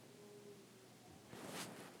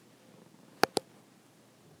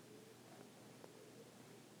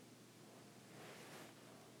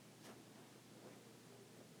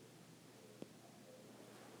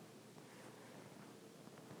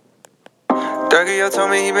Dougie told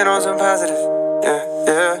me he been on some positive.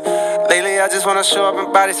 Yeah. Lately I just wanna show up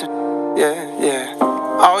and body some. Yeah.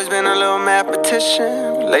 Always been a little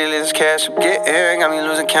mathematician. But lately this cash I'm getting got me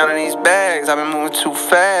losing count of these bags. I've been moving too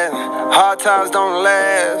fast. Hard times don't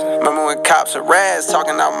last. Remember when cops are rats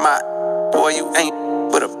talking out my boy, you ain't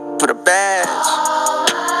with a badge.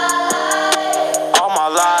 All my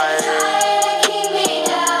life,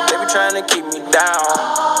 they been trying to keep me down.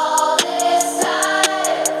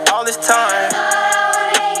 All this time,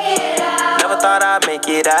 never thought I'd make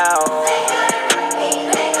it out.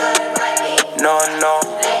 No.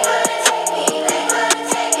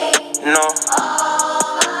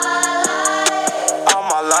 All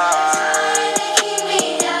my life,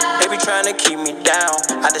 they be trying to keep me down.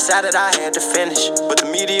 I decided I had to finish, but the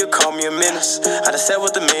media called me a menace. I just sat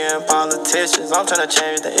with the men politicians, I'm trying to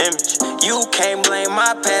change the image. You can't blame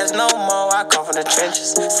my past no more, I come from the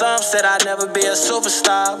trenches. Some said I'd never be a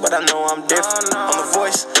superstar, but I know I'm different. I'm the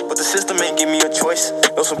voice, but the system ain't give me a choice.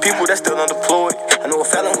 Know some people that still unemployed. I know a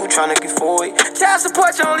felon who trying to get forward. Child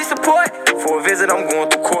support, your only support. For a visit, I'm going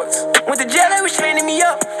through courts. Went to jail, they was training me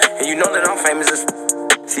up. And you know that I'm famous as...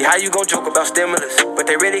 See how you gon' joke about stimulus, but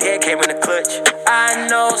they really had came in the clutch. I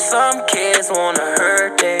know some kids wanna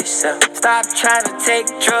hurt themselves. Stop trying to take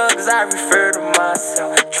drugs, I refer to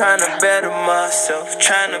myself. Trying to better myself,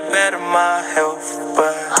 trying to better my health.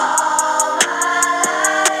 But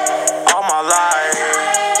all my life,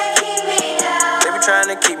 they be trying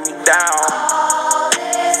to keep me down.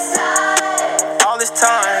 All this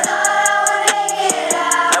time,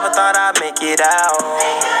 never thought I'd make it out.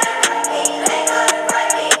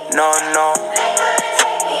 No.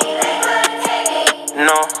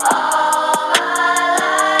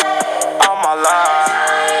 All my life,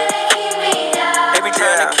 they be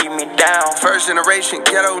trying to keep me down. First generation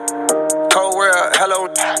ghetto, cold world, hello.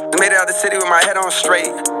 Made it out the city with my head on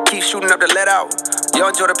straight. Keep shooting up the let out. Yo,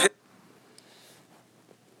 enjoy the pit.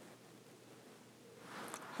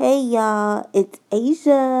 Hey y'all, it's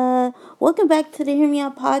Asia. Welcome back to the Hear Me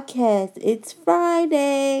Out podcast. It's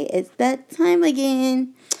Friday. It's that time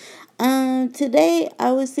again. Today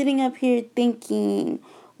I was sitting up here thinking,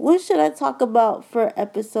 what should I talk about for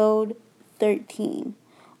episode 13?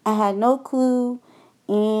 I had no clue,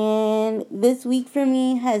 and this week for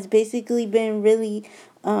me has basically been really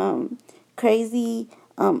crazy.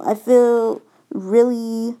 I feel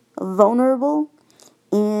really vulnerable,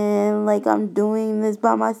 and like I'm doing this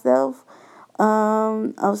by myself.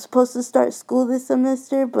 I was supposed to start school this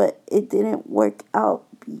semester, but it didn't work out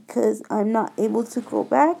because I'm not able to go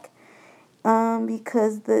back.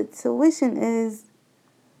 Because the tuition is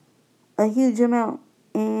a huge amount,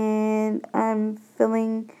 and I'm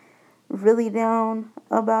feeling really down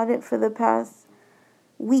about it for the past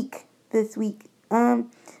week, this week.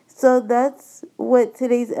 So that's what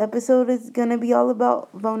today's episode is going to be all about,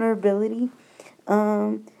 vulnerability.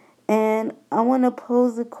 And I want to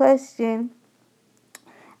pose a question.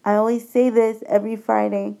 I always say this every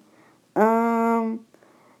Friday. Do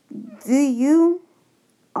you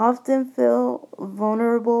often feel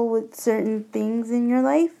vulnerable with certain things in your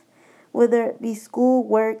life, whether it be school,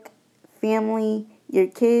 work, family, your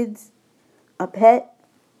kids, a pet?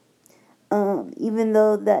 Even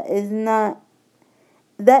though that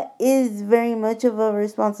is very much of a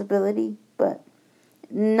responsibility, but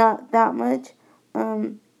not that much.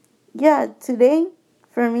 Today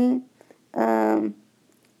for me,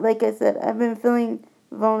 like I said, I've been feeling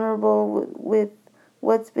vulnerable with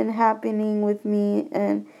what's been happening with me,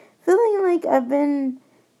 and feeling like I've been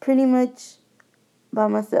pretty much by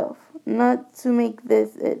myself. Not to make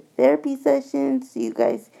this a therapy session so you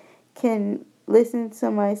guys can listen to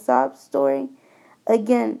my sob story.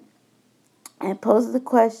 Again, I pose the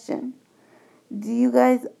question, do you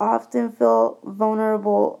guys often feel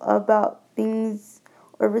vulnerable about things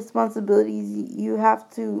or responsibilities you have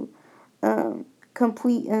to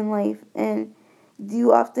complete in life? And do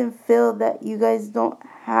you often feel that you guys don't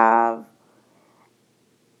have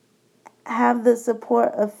the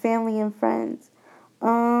support of family and friends?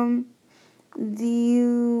 Do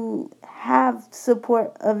you have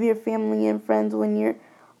support of your family and friends when you're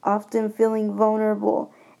often feeling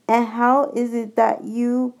vulnerable? And how is it that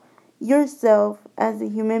you yourself as a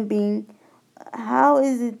human being, how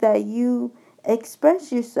is it that you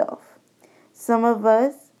express yourself? Some of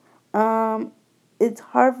us, it's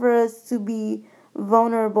hard for us to be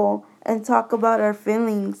vulnerable and talk about our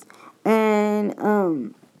feelings and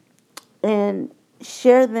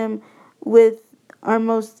share them with our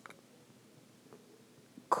most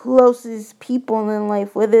closest people in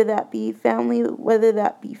life, whether that be family, whether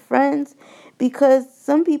that be friends, because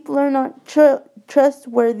some people are not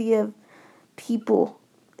trustworthy of people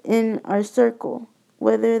in our circle,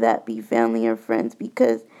 whether that be family or friends,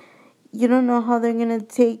 because you don't know how they're going to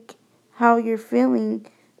take how you're feeling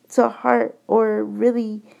to heart or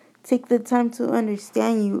really take the time to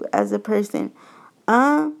understand you as a person.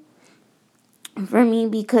 Uh, for me,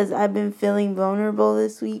 because I've been feeling vulnerable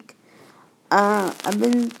this week, I've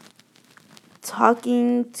been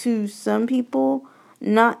talking to some people,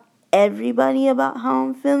 not everybody, about how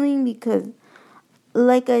I'm feeling, because,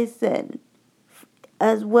 like I said,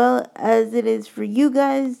 as well as it is for you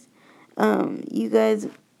guys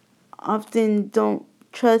often don't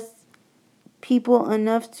trust people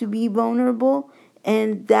enough to be vulnerable,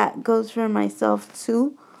 and that goes for myself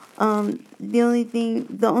too. The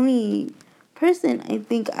only person I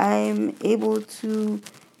think I'm able to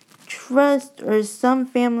trust are some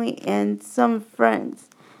family and some friends.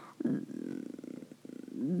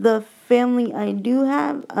 The family I do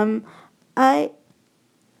have, I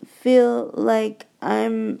feel like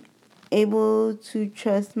I'm able to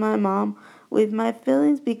trust my mom with my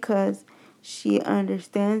feelings because she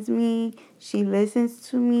understands me, she listens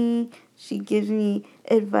to me, she gives me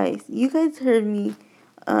advice. You guys heard me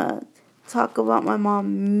uh, talk about my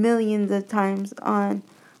mom millions of times on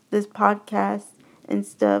this podcast and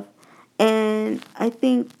stuff. And I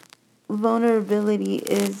think vulnerability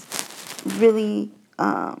is really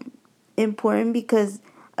important, because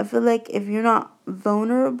I feel like if you're not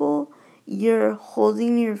vulnerable, you're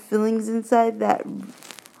holding your feelings inside, that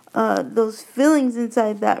those feelings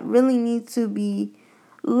inside that really need to be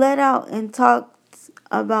let out and talked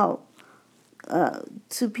about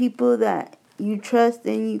to people that you trust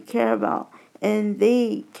and you care about, and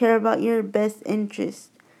they care about your best interest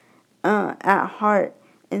at heart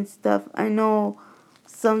and stuff. I know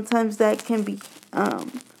sometimes that can be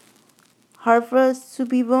hard for us to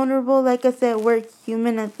be vulnerable. Like I said, we're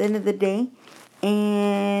human at the end of the day,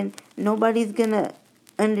 and nobody's gonna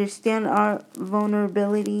understand our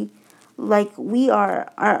vulnerability like we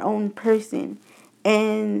are our own person.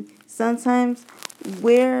 And sometimes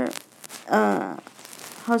we're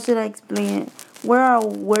how should I explain it? We're our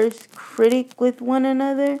worst critic with one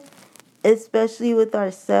another, especially with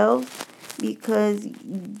ourselves, because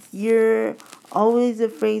you're always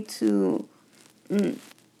afraid mm,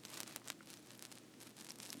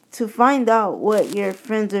 to find out what your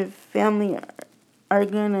friends or family are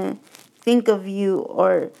gonna think of you,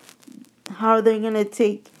 or how they're gonna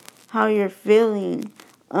take how you're feeling.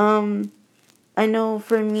 I know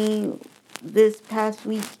for me, this past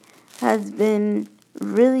week has been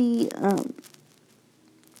really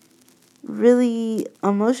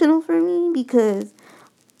emotional for me, because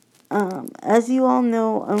as you all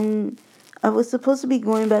know, I was supposed to be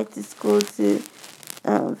going back to school to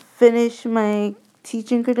finish my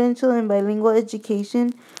teaching credential in bilingual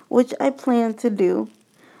education, which I plan to do.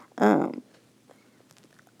 Um,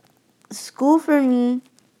 School for me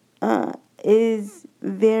is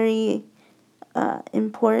very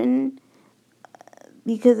important,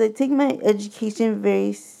 because I take my education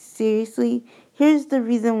very seriously. Here's the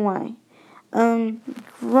reason why. Um,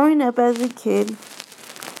 Growing up as a kid,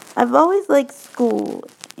 I've always liked school,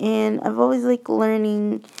 and I've always liked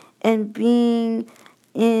learning and being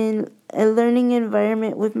in a learning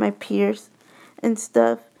environment with my peers and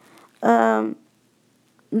stuff. Um,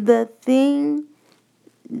 the thing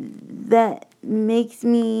that makes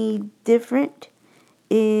me different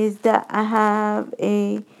is that I have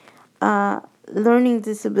a learning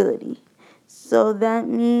disability. So that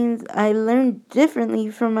means I learn differently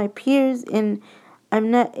from my peers, and I'm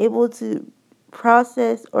not able to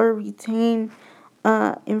process or retain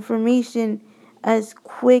information as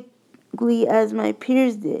quickly as my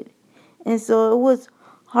peers did. And so it was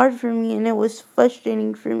hard for me, and it was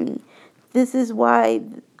frustrating for me. This is why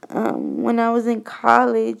when I was in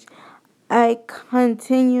college, I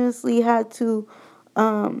continuously had to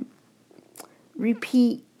um,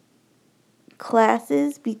 repeat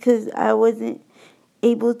classes, because I wasn't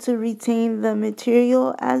able to retain the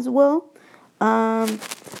material as well. Um,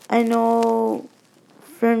 I know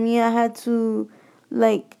for me, I had to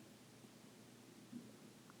like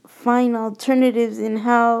find alternatives in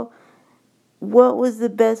what was the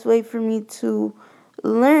best way for me to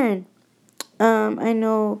learn. I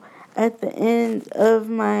know at the end of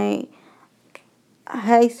my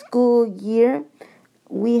high school year,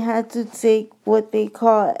 we had to take what they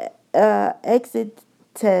call exit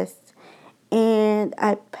test, and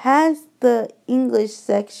I passed the English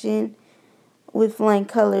section with flying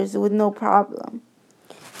colors with no problem.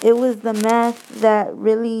 It was the math that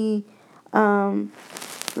um,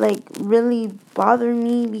 really bothered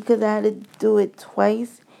me, because I had to do it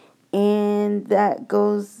twice, and that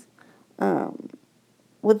goes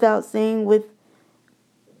without saying, with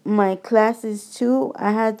my classes too.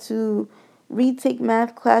 I had to retake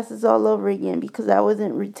math classes all over again because I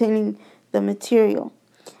wasn't retaining the material,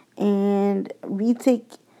 and retake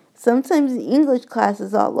sometimes English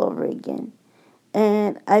classes all over again.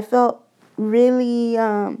 And I felt really,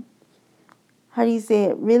 how do you say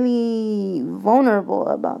it, really vulnerable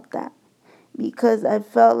about that, because I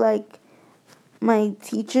felt like my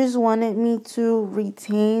teachers wanted me to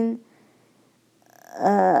retain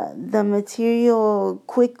the material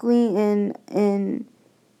quickly and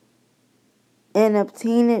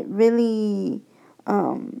obtain it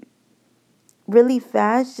um, really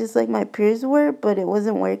fast, just like my peers were, but it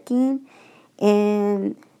wasn't working.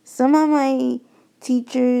 And some of my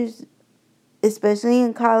teachers, especially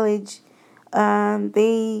in college,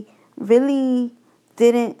 they really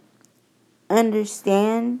didn't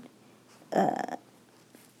understand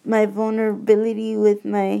my vulnerability with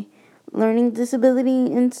my learning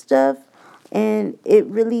disability and stuff, and it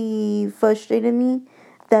really frustrated me.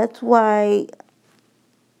 That's why,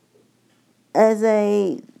 as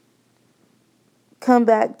I come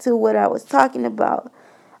back to what I was talking about,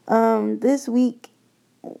 this week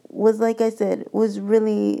was, like I said, was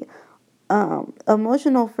really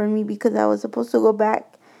emotional for me because I was supposed to go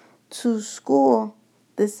back to school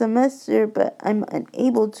this semester, but I'm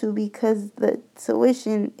unable to because the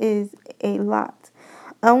tuition is a lot.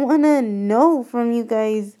 I want to know from you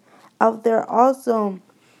guys out there also,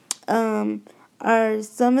 um, are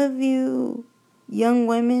some of you young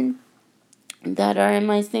women that are in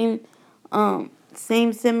my same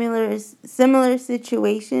similar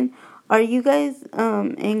situation? Are you guys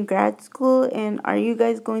in grad school, and are you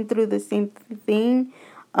guys going through the same thing?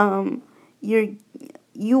 Um, you're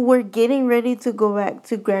you were getting ready to go back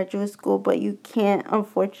to graduate school, but you can't,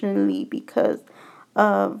 unfortunately, because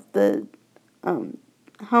of the um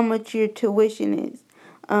how much your tuition is.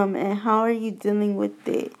 And how are you dealing with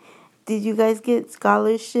it? Did you guys get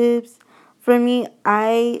scholarships? For me,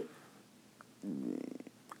 I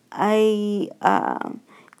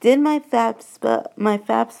did my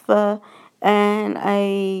FAFSA, and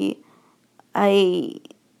I I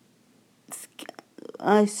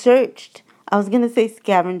searched. I was gonna say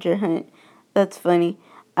scavenger hunt. That's funny.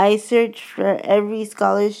 I searched for every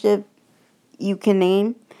scholarship you can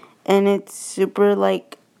name, and it's super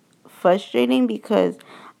like frustrating because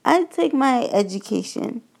I take my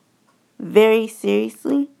education very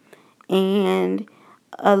seriously, and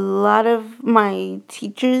a lot of my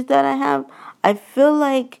teachers that I have, I feel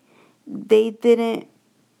like they didn't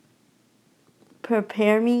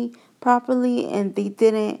prepare me properly, and they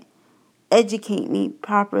didn't educate me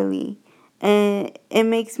properly. And it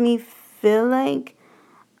makes me feel like,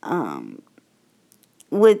 um,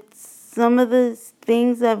 with some of the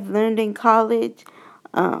things I've learned in college,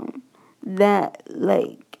 um, that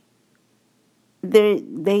like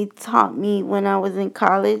they taught me when I was in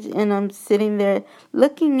college, and I'm sitting there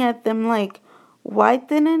looking at them like, why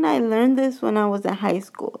didn't I learn this when I was in high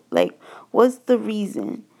school? Like, what's the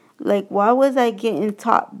reason? Like, why was I getting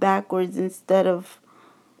taught backwards instead of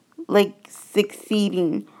like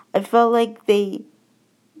succeeding? I felt like they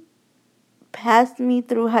passed me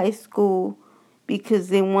through high school because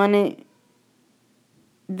they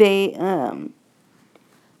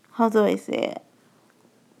how do I say it?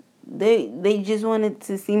 They just wanted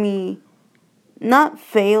to see me not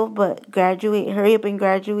fail, but graduate, hurry up and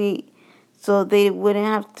graduate, so they wouldn't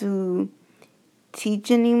have to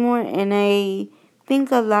teach anymore. And I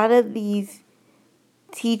think a lot of these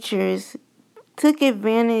teachers took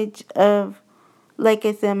advantage of, like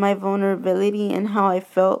I said, my vulnerability and how I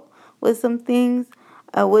felt with some things.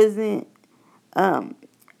 I wasn't, um,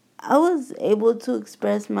 I was able to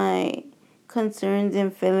express my concerns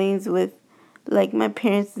and feelings with like my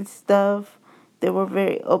parents and stuff. They were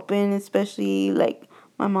very open, especially like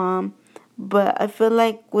my mom. But I feel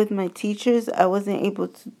like with my teachers, I wasn't able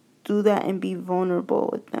to do that and be vulnerable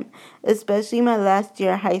with them. Especially my last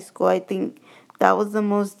year of high school, I think that was the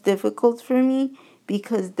most difficult for me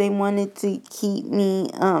because they wanted to keep me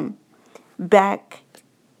back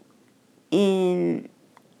in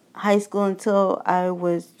high school until I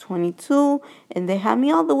was 22, and they had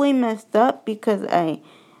me all the way messed up because I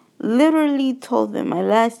literally told them my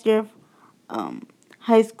last year of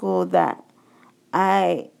high school that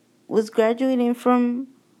I was graduating from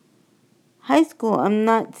high school. I'm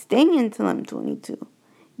not staying until I'm 22.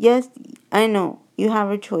 Yes, I know you have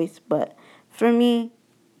a choice, but for me,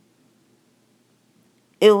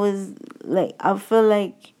 it was like, I feel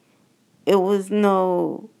like it was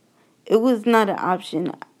no, it was not an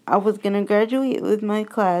option. I was going to graduate with my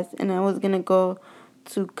class, and I was going to go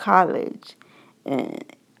to college. And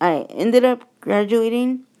I ended up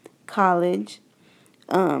graduating college.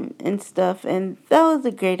 and stuff, and that was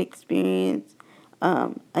a great experience.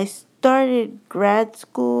 I started grad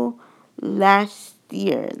school last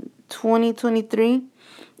year, 2023,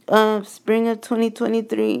 spring of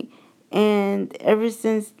 2023, and ever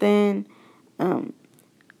since then, um,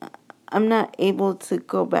 I'm not able to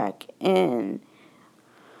go back. And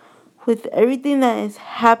with everything that is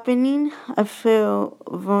happening, I feel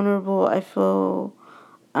vulnerable.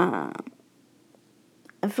 Um,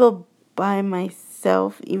 I feel by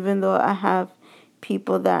myself, even though I have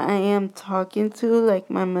people that I am talking to, like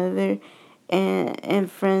my mother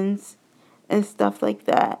and friends and stuff like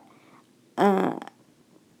that. Uh,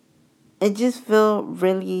 I just feel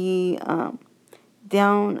really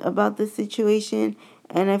down about the situation,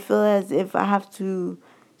 and I feel as if I have to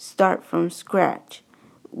start from scratch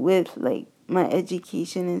with like my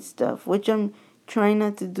education and stuff, which I'm trying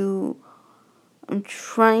not to do. I'm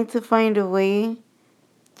trying to find a way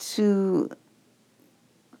to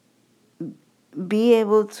be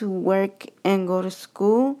able to work and go to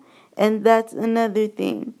school, and that's another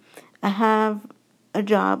thing. I have a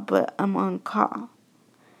job, but I'm on call.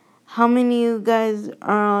 How many of you guys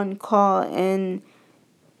are on call and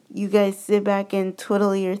you guys sit back and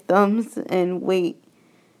twiddle your thumbs and wait?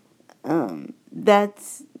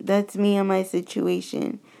 That's me on my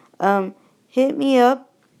situation. Hit me up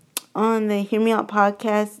on the Hear Me Out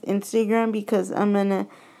podcast Instagram, because I'm gonna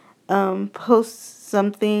post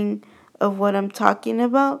something of what I'm talking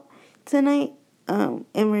about tonight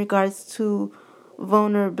in regards to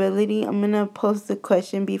vulnerability. I'm gonna post the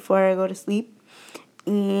question before I go to sleep,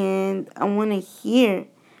 and I want to hear,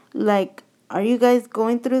 like, are you guys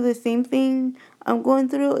going through the same thing I'm going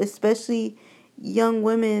through, especially young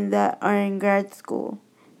women that are in grad school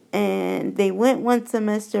and they went one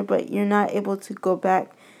semester but you're not able to go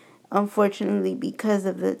back, unfortunately, because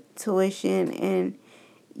of the tuition, and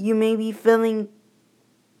you may be feeling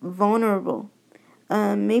vulnerable.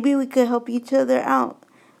 Maybe we could help each other out.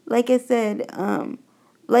 Like I said,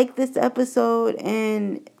 like this episode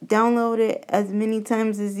and download it as many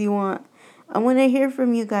times as you want. I want to hear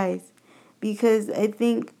from you guys, because I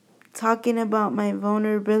think talking about my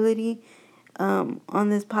vulnerability on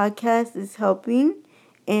this podcast is helping,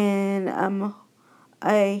 and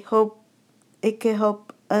I hope it could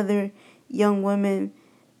help other young women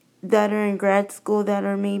that are in grad school, that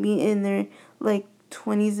are maybe in their like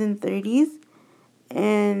 20s and 30s,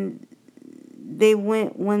 and they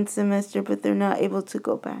went one semester but they're not able to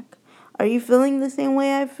go back. Are you feeling the same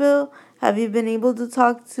way I feel? Have you been able to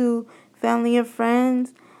talk to family or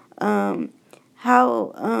friends? How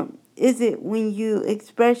is it when you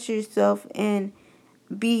express yourself and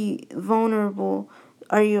be vulnerable?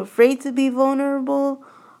 Are you afraid to be vulnerable?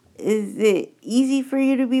 Is it easy for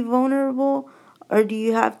you to be vulnerable? Or do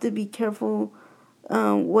you have to be careful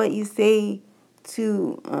what you say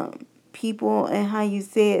to people and how you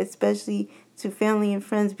say it, especially to family and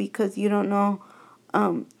friends, because you don't know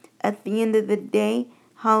at the end of the day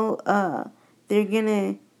how they're going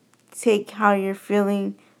to take how you're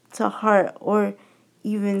feeling to heart or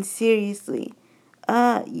even seriously.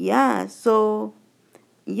 Let me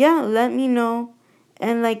know.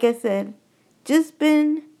 And like I said, just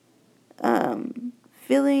been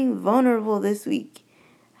feeling vulnerable this week.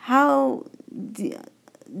 How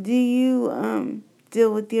do you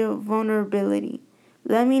deal with your vulnerability?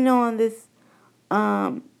 Let me know on this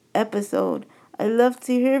episode. I love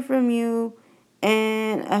to hear from you,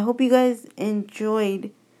 and I hope you guys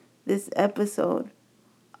enjoyed this episode.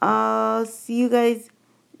 I'll see you guys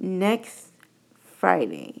next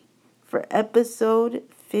Friday for episode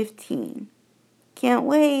 15. Can't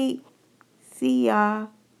wait. See ya.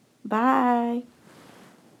 Bye.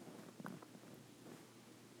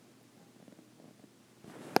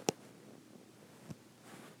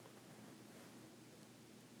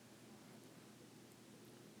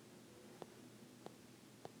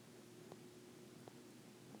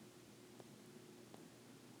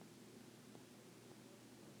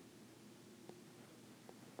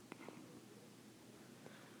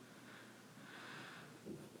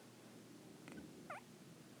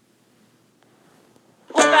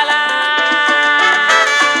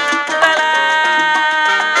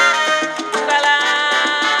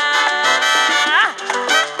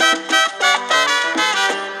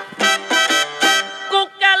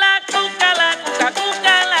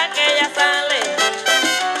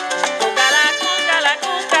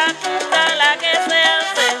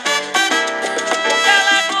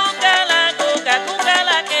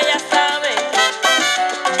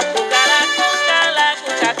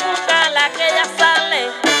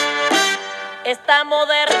 Está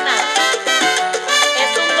moderna,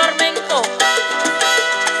 es un tormento,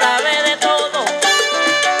 sabe de todo.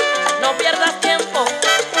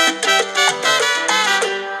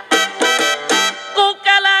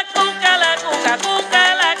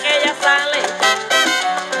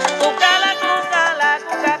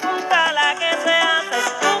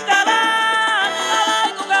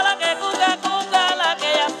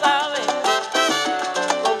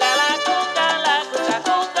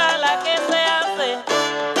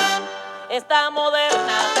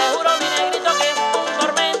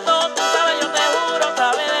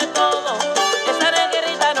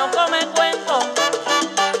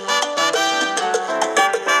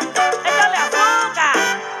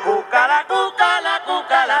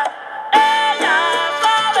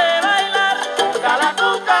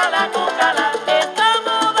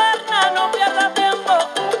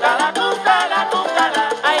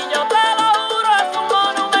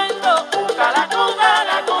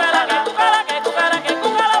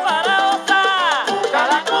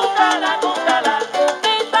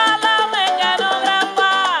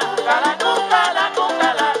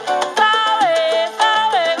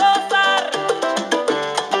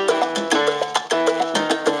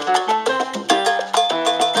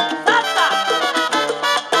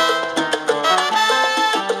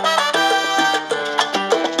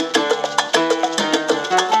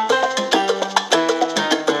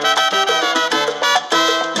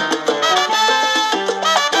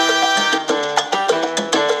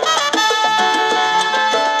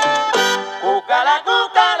 la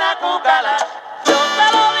cuca.